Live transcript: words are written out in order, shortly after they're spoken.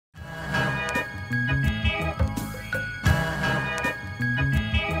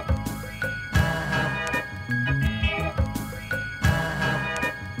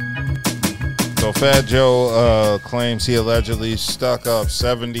So Fat Joe claims he allegedly stuck up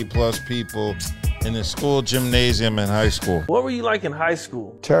 70-plus people in the school gymnasium in high school. What were you like in high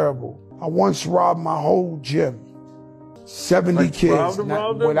school? Terrible. I once robbed my whole gym. 70 kids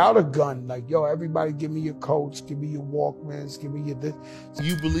without a gun. Like, yo, everybody give me your coats, give me your Walkmans, give me your this.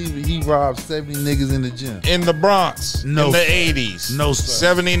 You believe that he robbed 70 niggas in the gym? In the Bronx. No, in the sir. 80s. No, sir.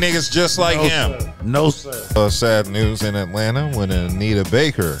 70 niggas just like him. Sir. No, sir. Sad news in Atlanta when Anita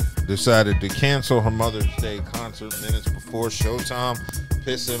Baker decided to cancel her Mother's Day concert minutes before showtime,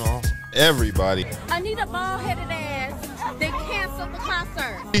 pissing off everybody. Anita bald-headed ass. They canceled the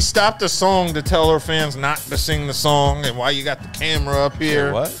concert. She stopped the song to tell her fans not to sing the song, and why you got the camera up here.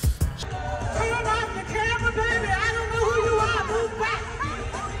 So what? Turn off the camera, baby. I don't know who you are. Move back.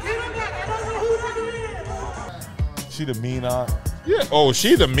 Get him back. I don't know who that is. She the mean aunt. Yeah. Oh,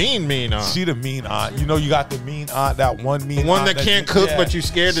 she the mean aunt. She the mean aunt. You know, you got the mean aunt, that one mean aunt. The one that can't cook, but you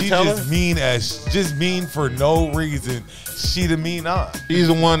scared to tell her? Just mean for no reason. She the mean aunt. She's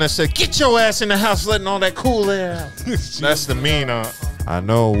the one that said, get your ass in the house letting all that cool air out. That's the mean aunt. I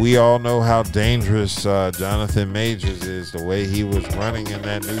know, we all know how dangerous Jonathan Majors is, the way he was running in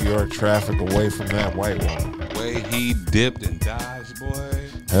that New York traffic away from that white woman. The way he dipped and dodged, boy.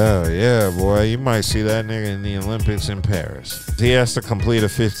 Hell yeah, boy. You might see that nigga in the Olympics in Paris. He has to complete a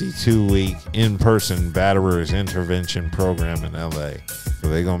 52-week in-person batterer's intervention program in L.A. So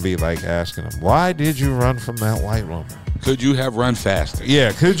they're going to be like asking him, why did you run from that white woman? Could you have run faster?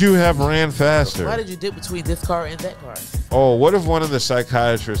 Yeah, could you have ran faster? Why did you dip between this car and that car? Oh, what if one of the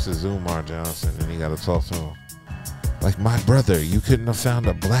psychiatrists is Umar Johnson and he got to talk to him? Like, my brother, you couldn't have found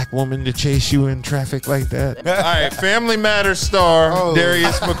a black woman to chase you in traffic like that? All right, Family Matters star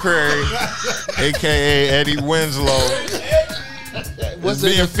Darius McCrary, a.k.a. Eddie Winslow, is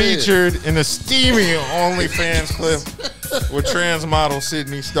being featured in a steamy OnlyFans clip with trans model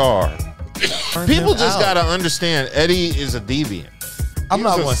Sydney Starr. People just got to understand Eddie is a deviant. I'm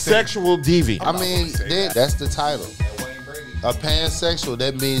not a gonna say sexual deviant. I mean, that's the title. A pansexual,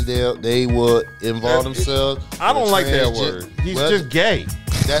 that means they will involve themselves. I don't like that word. He's just gay.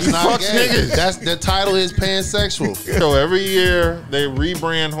 That's he not fucks gay. niggas. That's the title is pansexual. So every year they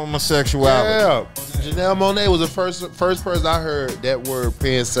rebrand homosexuality. Yeah. Janelle Monáe was the first person I heard that word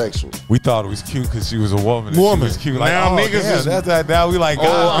pansexual. We thought it was cute because she was a woman. She was cute. Like, now oh, niggas damn, is that's that. Now we like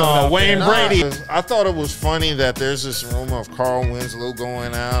Wayne Brady. I thought it was funny that there's this rumor of Carl Winslow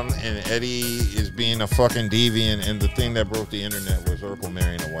going out and Eddie is being a fucking deviant, and the thing that broke the internet was Urkel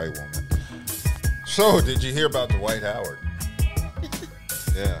marrying a white woman. So did you hear about Dwight Howard?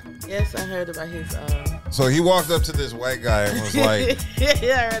 Yeah. Yes, I heard about his. So he walked up to this white guy and was like,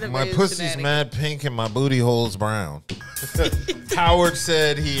 yeah, I heard about my his pussy's mad pink and my booty hole's brown. Howard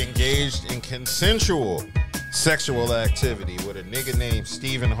said he engaged in consensual sexual activity with a nigga named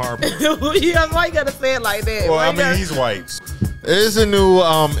Stephen Harper. Yeah, why you gotta say it like that? Well, I mean, he's white. There's a new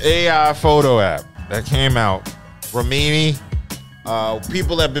AI photo app that came out. Ramini.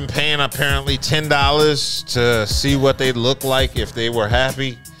 People have been paying apparently $10 to see what they'd look like if they were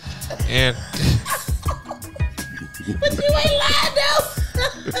happy. And but you ain't lying though.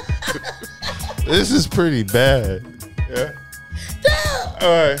 this is pretty bad. Yeah. Dude, all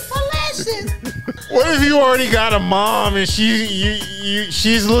right. Malicious. What if you already got a mom and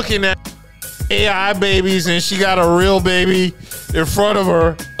she's looking at AI babies and she got a real baby in front of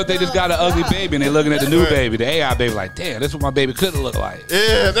her? But they just got an ugly baby and they're looking at the new baby, the AI baby, like, damn, that's what my baby could look like.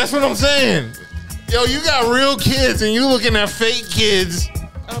 Yeah, that's what I'm saying. Yo, you got real kids and you looking at fake kids.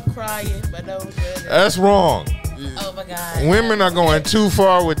 I'm crying, but no. That's wrong. Oh my God. Women are going too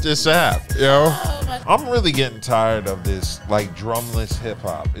far with this app, yo. Oh my God. I'm really getting tired of this like drumless hip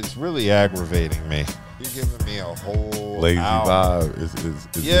hop. It's really aggravating me. You're giving me a whole lazy hour.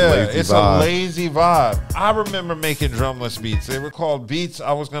 vibe. It's a lazy vibe. I remember making drumless beats. They were called beats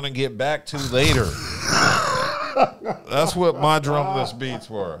I was gonna get back to later. That's what my drumless beats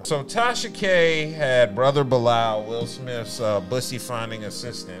were. So Tasha K had brother Bilal, Will Smith's bussy finding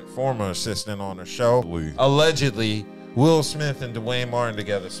assistant, former assistant on her show. Allegedly, Will Smith and Dwayne Martin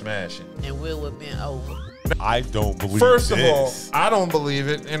together smashing. And Will would been over. I don't believe First of this. all, I don't believe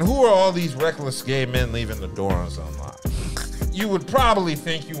it. And who are all these reckless gay men leaving the doors unlocked? You would probably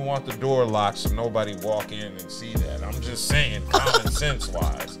think you want the door locked so nobody walk in and see that. I'm just saying, common sense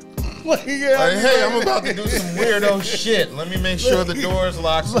wise. Like, hey, I'm about to do some weirdo shit. Let me make sure the door is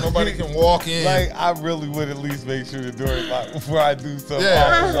locked so nobody can walk in. Like, I really would at least make sure the door is locked before I do some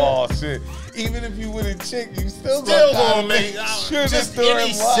off the wall shit. Even if you with a chick, you still gonna make sure just the door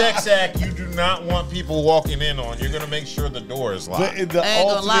any is locked. sex act you do not want people walking in on. You're gonna make sure the door is locked. But in the I ain't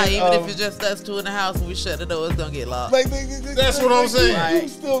gonna lie, alternate even of- if it's just us two in the house and we shut the door, it's gonna get locked. Like, That's what I'm saying. You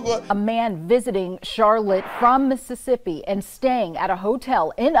still go. A man visiting Charlotte from Mississippi and staying at a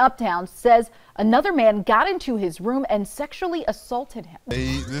hotel in Uptown says another man got into his room and sexually assaulted him.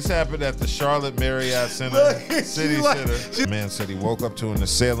 This happened at the Charlotte Marriott Center, City Center. The man said he woke up to an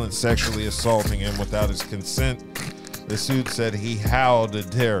assailant sexually assaulting him without his consent. The suit said he howled in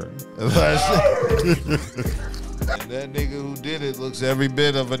terror. And that nigga who did it looks every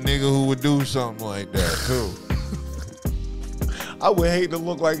bit of a nigga who would do something like that, too. I would hate to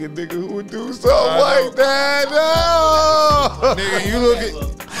look like a nigga who would do something like that. No, Nigga, you look at...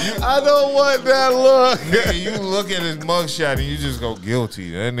 I don't want that look. Nigga, you look at his mugshot and you just go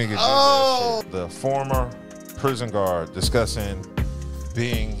guilty. That nigga did that shit. The former prison guard discussing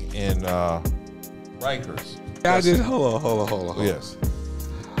being in Rikers. Hold on. Yes.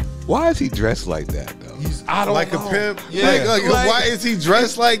 Why is he dressed like that though? I don't like know. a pimp. Yeah. Like, why is he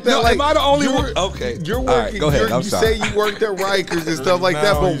dressed like that? No, like, am I the only you're- one? Okay. You're All working. right, go ahead. I'm you sorry. say you worked at Rikers and stuff like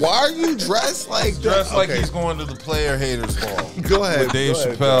that, Now but he's- why are you dressed like that? Dressed like Okay. he's going to the player haters ball. Go ahead. With Dave go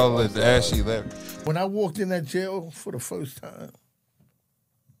ahead, Chappelle bro. and Ashley Larry. When I walked in that jail for the first time,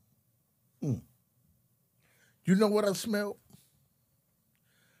 you know what I smelled?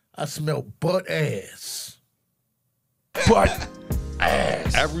 I smelled butt ass. Butt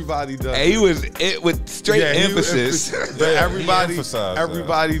ass. Everybody does. And he was it with straight Yeah, he- emphasis. But Yeah, everybody, he emphasized that.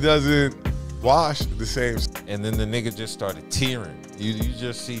 everybody doesn't wash the same. And then the nigga just started tearing. You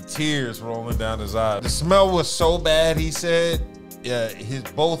just see tears rolling down his eyes. The smell was so bad, he said, yeah, his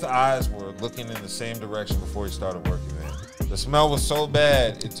both eyes were looking in the same direction before he started working there. The smell was so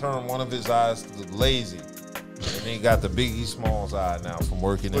bad, it turned one of his eyes lazy. And he got the Biggie Smalls eye now from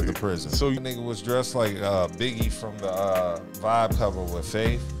working in the prison. So the nigga was dressed like Biggie from the Vibe cover with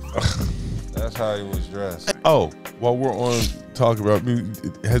Faith. That's how he was dressed. Oh, while we're on talking about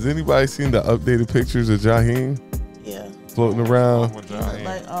music, has anybody seen the updated pictures of Jaheim Yeah. floating around? He looked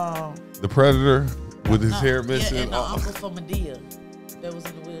like The Predator with his hair yeah, missing. and the uncle from Medea that was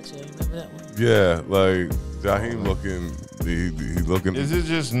in the wheelchair. You remember that one? Yeah, like Jaheim looking. He looking. Is it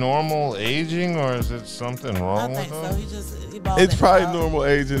just normal aging or is it something wrong I with think him? so. He balled It's it probably out. normal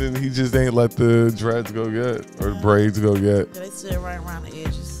aging, and he just ain't let the dreads go yet or the braids go yet. Yeah, they sit right around the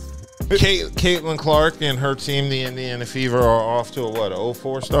edges. Caitlin Clark and her team, the Indiana Fever, are off to a what?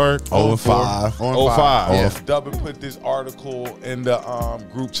 0-4 start? 0-5. 0-5. Yeah. Dubbin put this article in the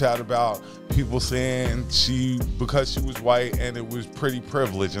group chat about people saying because she was white and it was pretty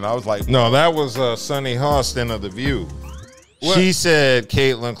privileged, and I was like, No, that was Sunny Hostin of The View. What? She said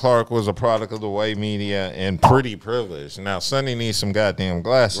Caitlin Clark was a product of the white media and pretty privileged. Now, Sunny needs some goddamn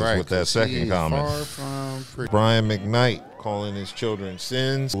glasses with that second comment. Brian McKnight calling his children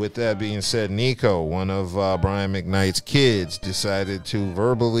sins. With that being said, Nico, one of Brian McKnight's kids, decided to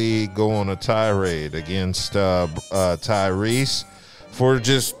verbally go on a tirade against Tyrese for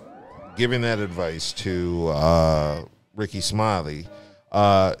just giving that advice to Ricky Smiley.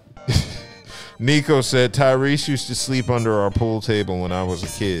 Nico said, Tyrese used to sleep under our pool table when I was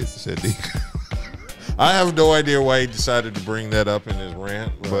a kid, said Nico. I have no idea why he decided to bring that up in his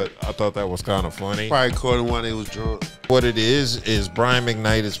rant, but I thought that was kind of funny. Probably caught him when he was drunk. What it is Brian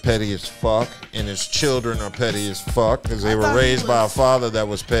McKnight is petty as fuck, and his children are petty as fuck because they were raised by a father that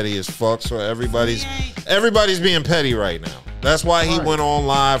was petty as fuck. So everybody's being petty right now. That's why he went on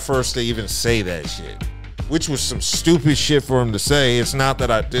live first to even say that shit, which was some stupid shit for him to say. It's not that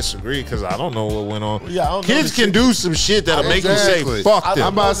I disagree because I don't know what went on. Yeah, I don't know Kids the can do some shit that'll make you say fuck them.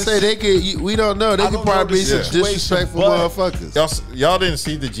 I'm about to say they could. We don't know. They could probably be some situation, disrespectful but- motherfuckers. Y'all didn't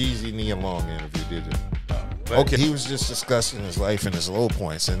see the Jeezy Nia Long interview, did you? Okay, he was just discussing his life and his low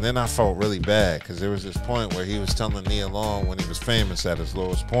points, and then I felt really bad because there was this point where he was telling Nia Long when he was famous at his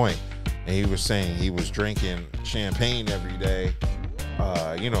lowest point, and he was saying he was drinking champagne every day,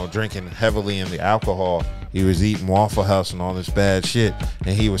 drinking heavily in the alcohol. He was eating Waffle House and all this bad shit,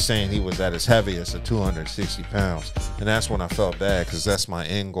 and he was saying he was at his heaviest at 260 pounds, and that's when I felt bad because that's my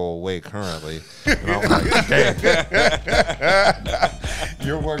end goal weight currently. And I'm like, damn.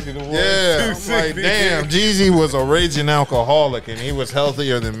 You're working towards Yeah, I'm 260. like, damn, Jeezy was a raging alcoholic and he was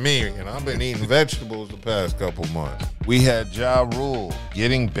healthier than me, and I've been eating vegetables the past couple months. We had Ja Rule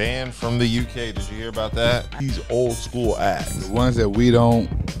getting banned from the UK. Did you hear about that? These old school acts. The ones that we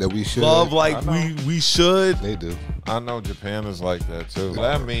should Love like we should. They do. I know Japan is like that too.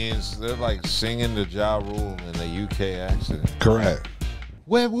 That means they're like singing the Ja Rule in the UK accent. Correct.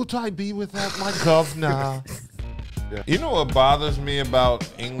 Where would I be without my governor? You know what bothers me about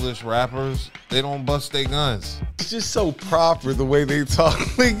English rappers? They don't bust their guns. It's just so proper the way they talk.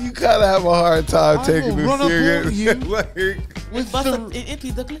 Like, you kind of have a hard time taking this serious. Like,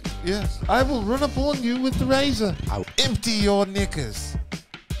 Empty the clip. yes, I will run up on you with the razor. I'll empty your knickers.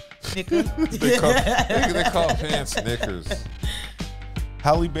 Nigga. They call pants knickers.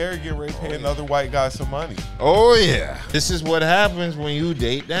 Halle Berry get ready to pay another white guy some money. Oh, yeah. This is what happens when you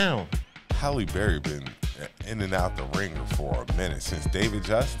date down. Halle Berry been in and out the ringer for a minute since David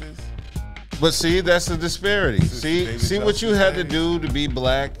Justice. But see, that's the disparity. See what you had to do to be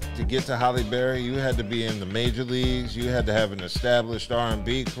black to get to Halle Berry. You had to be in the major leagues. You had to have an established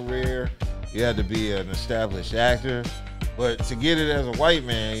R&B career. You had to be an established actor. But to get it as a white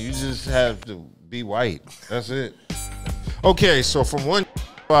man, you just have to be white. That's it. Okay, so from one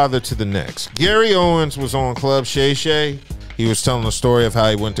father to the next. Gary Owens was on Club Shay Shay. He was telling the story of how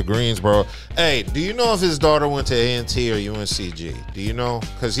he went to Greensboro. Hey, do you know if his daughter went to A&T or UNCG? Do you know?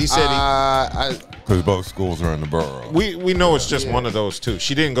 Because he said because both schools are in the borough. We know it's just one of those two.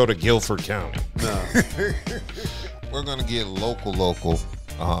 She didn't go to Guilford County. No. We're going to get local.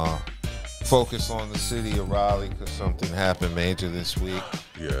 Focus on the city of Raleigh because something happened major this week.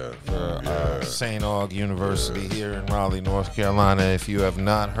 Yeah. For St. Aug University here in Raleigh, North Carolina. If you have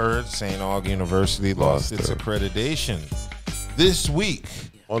not heard, St. Aug University lost its accreditation this week.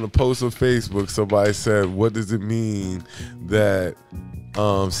 On a post on Facebook, somebody said, what does it mean that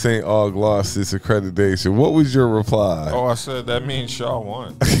St. Aug lost its accreditation? What was your reply? Oh, I said that means Shaw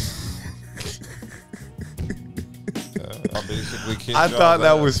won. I thought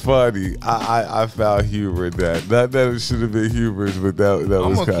that was funny. I found humor in that. Not that it should have been humorous, but that was kind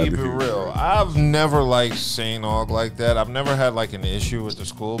of I'm gonna keep it real. I've never liked St. Aug like that. I've never had like an issue with the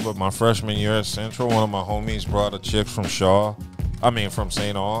school, but my freshman year at Central, one of my homies brought a chick from from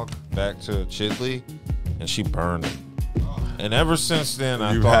St. Aug back to Chidley, and she burned him. And ever since then,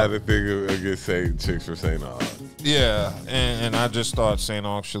 You've had a thing against chicks from St. Aug. Yeah, and I just thought St.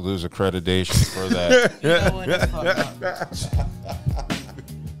 Aug should lose accreditation for that. You know what I'm talking about.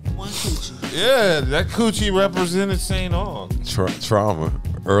 One coochie. Yeah, that coochie represented St. Aug. Trauma.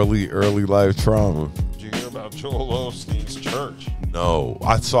 Early life trauma. Did you hear about Joel Osteen's church? No.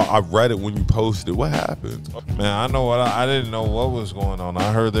 I read it when you posted it. What happened? Man, I didn't know what was going on.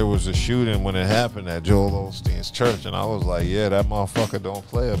 I heard there was a shooting when it happened at Joel Osteen's church, and I was like, yeah, that motherfucker don't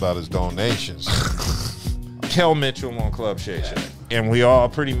play about his donations. Kel Mitchell on Club Shay Shay. And we all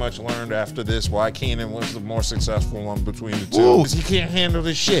pretty much learned after this why Keenan was the more successful one between the two. Because he can't handle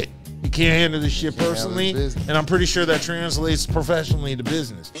this shit. He can't handle this shit personally. And I'm pretty sure that translates professionally to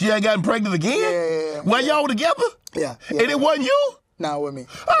business. She ain't gotten pregnant again? Yeah. While y'all together? Yeah. And it wasn't you? Nah, with me.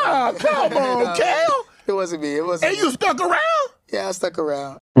 Ah, come on, Kel. It wasn't me. It wasn't. And you stuck around? Yeah, I stuck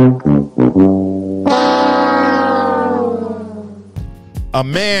around. A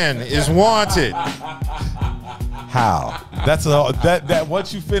man is wanted. How? That's that.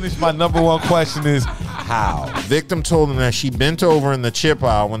 Once you finish, my number one question is how. Victim told him that she bent over in the chip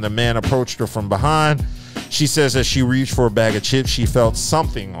aisle when the man approached her from behind. She says as she reached for a bag of chips, she felt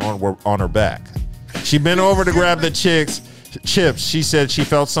something on her back. She bent over to grab the chips. She said she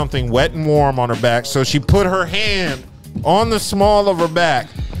felt something wet and warm on her back, so she put her hand on the small of her back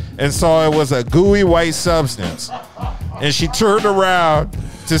and saw it was a gooey white substance. And she turned around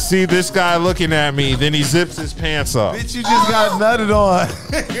to see this guy looking at me. Then he zips his pants up. Bitch, you just got nutted on.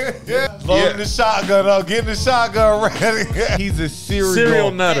 Loading the shotgun up, getting the shotgun ready. He's a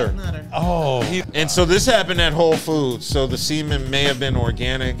serial nutter. Oh. And so this happened at Whole Foods. So the semen may have been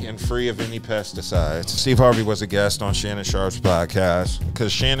organic and free of any pesticides. Steve Harvey was a guest on Shannon Sharp's podcast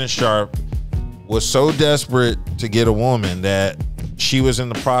because Shannon Sharp was so desperate to get a woman that she was in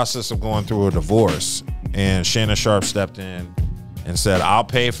the process of going through a divorce. And Shannon Sharp stepped in and said, I'll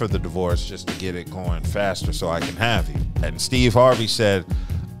pay for the divorce just to get it going faster so I can have you. And Steve Harvey said,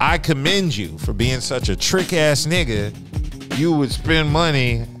 I commend you for being such a trick-ass nigga. You would spend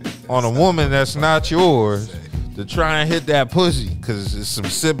money on a woman that's not yours to try and hit that pussy because it's some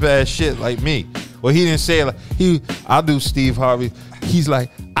simp-ass shit like me. Well, he didn't say it like, I'll do Steve Harvey. He's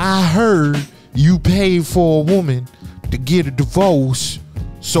like, I heard you paid for a woman to get a divorce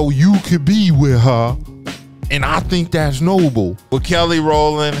so you could be with her. And I think that's noble. With Kelly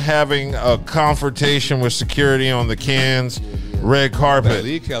Rowland having a confrontation with security on the Cannes red carpet.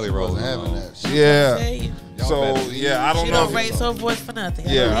 Leave Kelly Rowland. Yeah. So, yeah, I don't know. She don't raise her voice for nothing.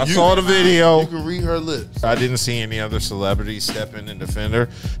 Yeah, I saw the video. You can read her lips. I didn't see any other celebrities step in and defend her.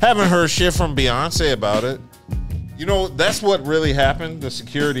 Haven't heard shit from Beyonce about it. You know, that's what really happened. The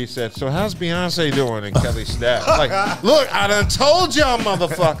security said, so how's Beyonce doing? And Kelly snapped. Like, look, I done told y'all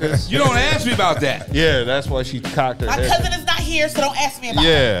motherfuckers. You don't ask me about that. Yeah, that's why she cocked her My head. cousin is not here, so don't ask me about it.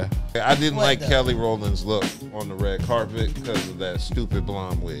 Yeah. I didn't like Kelly Rowland's look on the red carpet because of that stupid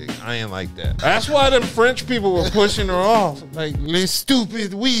blonde wig. I ain't like that. That's why them French people were pushing her off. Like, this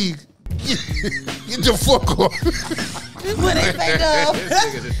stupid wig. Get the fuck off. What they say, though?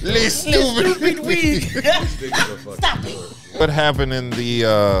 Les stupid wig. Stop it. What happened in the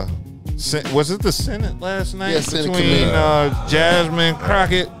was it the Senate last night? Yeah, Senate between Jasmine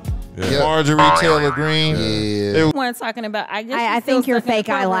Crockett, Marjorie Taylor Greene. Yeah. One talking about. I think your fake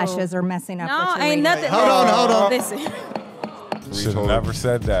eyelashes are messing up. No, ain't nothing. Hold on. Listen. Should have never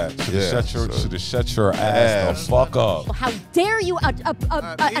said that. Should have shut your ass the fuck up. How dare you attack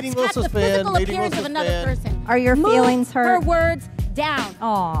the physical appearance of another person? Are your feelings hurt? Her words down.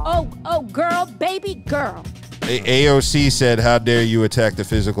 Aw. Oh, girl, baby girl. AOC said, how dare you attack the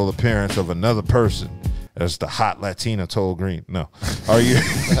physical appearance of another person? As the hot Latina told Green. No. Are you?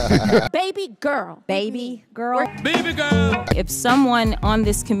 Baby girl. Baby girl. Baby girl. If someone on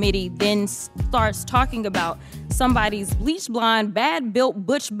this committee then starts talking about somebody's bleach blonde, bad built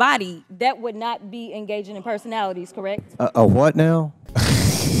butch body, that would not be engaging in personalities, correct? A what now?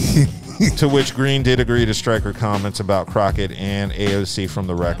 To which Green did agree to strike her comments about Crockett and AOC from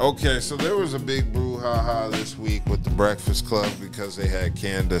the record. Okay, so there was a big brouhaha this week with the Breakfast Club because they had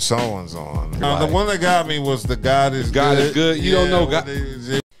Candace Owens on. The one that got me was the God is God good. is good. You don't know God.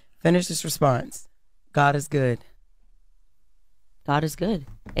 Finish this response. God is good. God is good.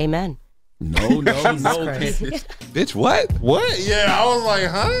 Amen. No. Bitch, what? What? Yeah, I was like,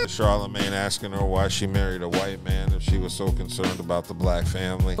 huh? Charlamagne asking her why she married a white man if she was so concerned about the black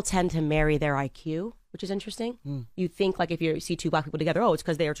family. People tend to marry their IQ, which is interesting. You think like if you see two black people together, oh, it's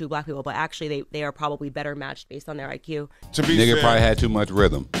because they are two black people, but actually they are probably better matched based on their IQ. To be Nigga fair, probably had too much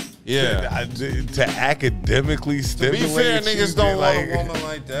rhythm. Yeah. To academically stimulate. To be fair, niggas don't want like, a woman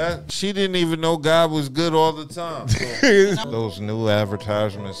like that. She didn't even know God was good all the time. So. Those new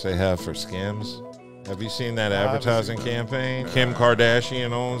advertisements they have for Skims. Have you seen that advertising campaign? Kim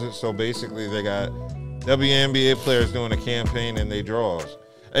Kardashian owns it. So basically they got WNBA players doing a campaign and they draws.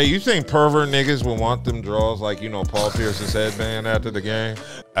 Hey, you think pervert niggas will want them draws like, you know, Paul Pierce's headband after the game?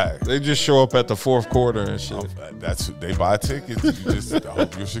 They just show up at the fourth quarter and shit. They buy tickets. You just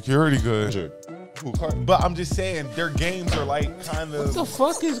hope your security good. But I'm just saying, their games are like kind of. What the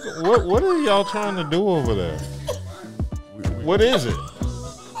fuck is? What are y'all trying to do over there? What is it?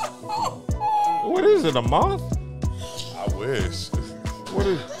 What is it? A moth? I wish. What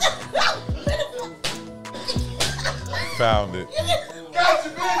is? Found it. Gotcha,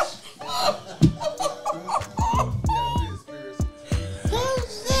 bitch.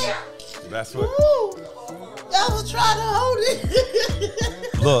 That's what. I was trying to hold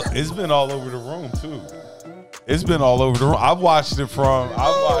it. Look, it's been all over the room too. It's been all over the room. I've watched it run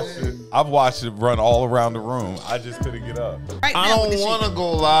all around the room. I just couldn't get up. I don't want to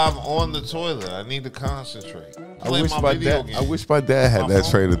go live on the toilet. I need to concentrate. I wish my dad had that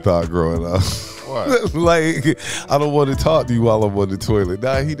train of thought growing up. What? Like, I don't want to talk to you while I'm on the toilet.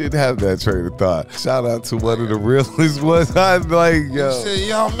 Nah, he didn't have that train of thought. Shout out to one of the realest ones. I'm like, yo. He said,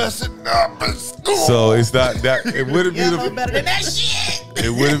 y'all messing up in school. So it's not that. It wouldn't be better than that shit.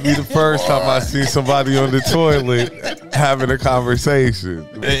 It wouldn't be the first time I see somebody on the toilet having a conversation.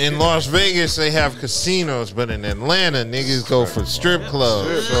 In Las Vegas, they have casinos, but in Atlanta, niggas go for strip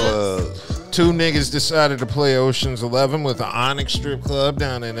clubs. So, two niggas decided to play Ocean's 11 with the Onyx strip club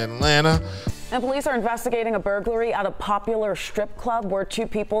down in Atlanta. And police are investigating a burglary at a popular strip club where two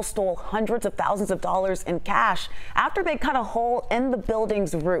people stole hundreds of thousands of dollars in cash after they cut a hole in the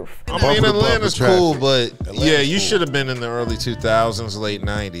building's roof. I mean, Atlanta's cool, but yeah, you should have been in the early 2000s, late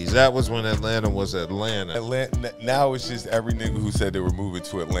 90s. That was when Atlanta was Atlanta. Now it's just every nigga who said they were moving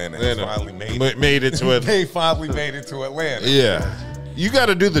to Atlanta has finally made it to Atlanta. They finally made it to Atlanta. Yeah. You got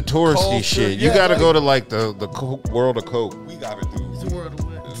to do the touristy shit. You got to go to like the World of Coke. We got to do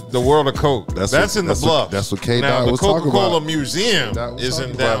the World of Coke. That's in the Bluff. That's what K-Dot was talking about. The Coca-Cola Museum is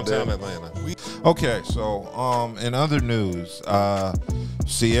in downtown Atlanta. Okay, so in other news,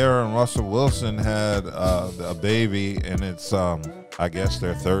 Sierra and Russell Wilson had a baby, and it's I guess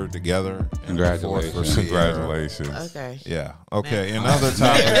their third together. Congratulations. Congratulations. Okay. Yeah. Okay. In other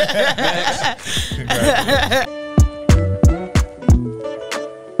topics.